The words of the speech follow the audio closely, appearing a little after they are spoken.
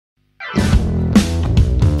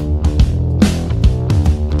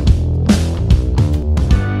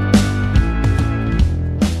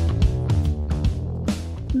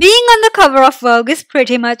on the cover of Vogue is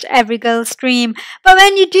pretty much every girl's dream, but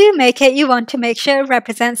when you do make it, you want to make sure it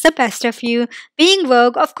represents the best of you. Being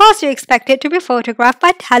Vogue, of course you expect it to be photographed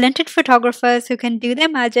by talented photographers who can do their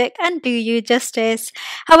magic and do you justice.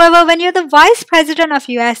 However, when you're the Vice President of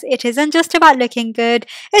US, it isn't just about looking good,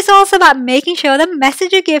 it's also about making sure the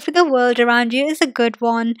message you give to the world around you is a good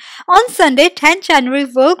one. On Sunday, 10 January,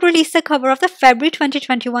 Vogue released the cover of the February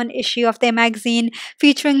 2021 issue of their magazine,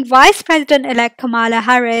 featuring Vice President-elect Kamala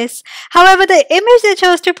Harris. However, the image they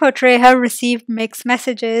chose to portray her received mixed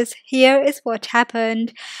messages. Here is what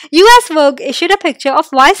happened. US Vogue issued a picture of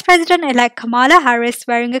Vice President-elect Kamala Harris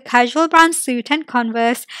wearing a casual brown suit and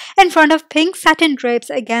converse in front of pink satin drapes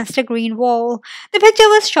against a green wall. The picture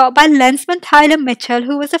was shot by Lensman Tyler Mitchell,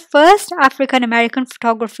 who was the first African-American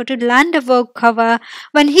photographer to land a Vogue cover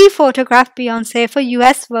when he photographed Beyoncé for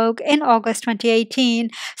US Vogue in August 2018.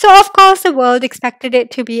 So of course the world expected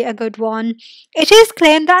it to be a good one. It is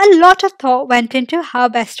claimed that a lot of thought went into how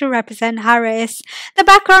best to represent Harris. The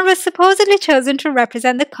background was supposedly chosen to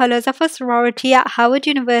represent the colors of a sorority at Howard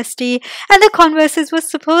University, and the converses was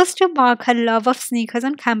supposed to mark her love of sneakers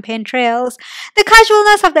on campaign trails. The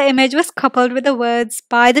casualness of the image was coupled with the words,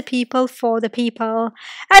 "By the people, for the people."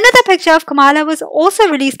 Another picture of Kamala was also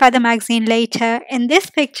released by the magazine later. In this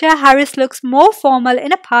picture, Harris looks more formal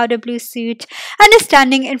in a powder blue suit and is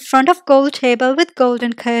standing in front of gold table with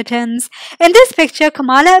golden curtains. In this picture,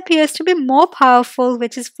 Kamala appears to be more powerful,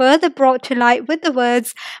 which is further brought to light with the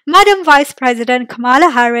words, "Madam Vice President Kamala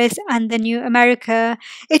Harris and the New America."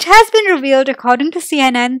 It has been revealed, according to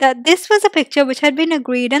CNN, that this was a picture which had been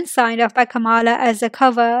agreed and signed off by Kamala as a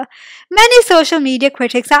cover. Many social media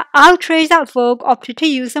critics are outraged that Vogue opted to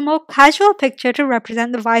use a more casual picture to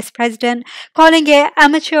represent the Vice President, calling it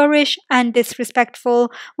amateurish and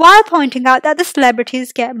disrespectful, while pointing out that the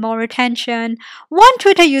celebrities get more attention. One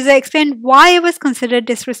Twitter user explained why it was considered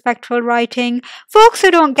disrespectful, writing, "Folks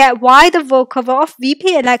who don't get why the Vogue cover of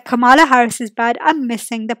VP-elect Kamala Harris is bad are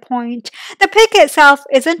missing the point. The pic itself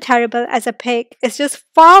isn't terrible as a pic, it's just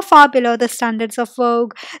far, far below the standards of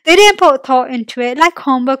Vogue. They didn't put thought into it, like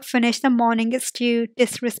homework finished the morning it's due,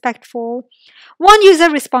 disrespectful." One user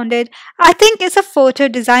responded, "I think it's a photo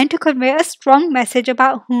designed to convey a strong message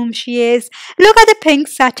about whom she is. Look at the pink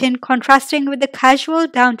satin contrasting with the casual,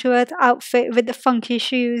 down-to-earth outfit with the funky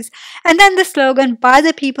shoes. And then the slogan, 'By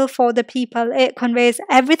the people, for the people.' It conveys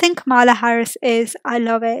everything Kamala Harris is. I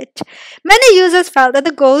love it." Many users felt that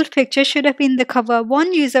the gold picture should have been the cover.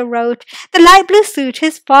 One user wrote, "The light blue suit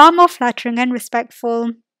is far more flattering and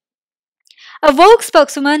respectful." A Vogue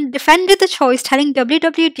spokeswoman defended the choice, telling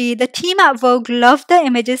WWD the team at Vogue loved the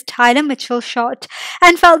images Tyler Mitchell shot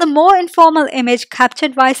and felt the more informal image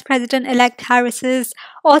captured Vice President-elect Harris's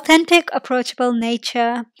authentic, approachable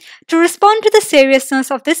nature. To respond to the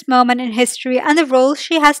seriousness of this moment in history and the role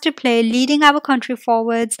she has to play leading our country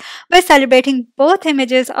forwards, we're celebrating both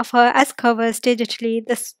images of her as covers digitally,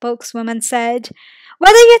 the spokeswoman said.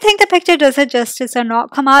 Whether you think the picture does her justice or not,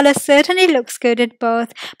 Kamala certainly looks good at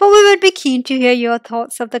both, but we would be keen to hear your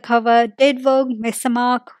thoughts of the cover. Did Vogue miss the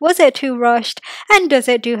mark? Was it too rushed? And does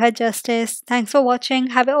it do her justice? Thanks for watching.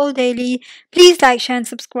 Have it all daily. Please like, share and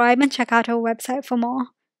subscribe and check out our website for more.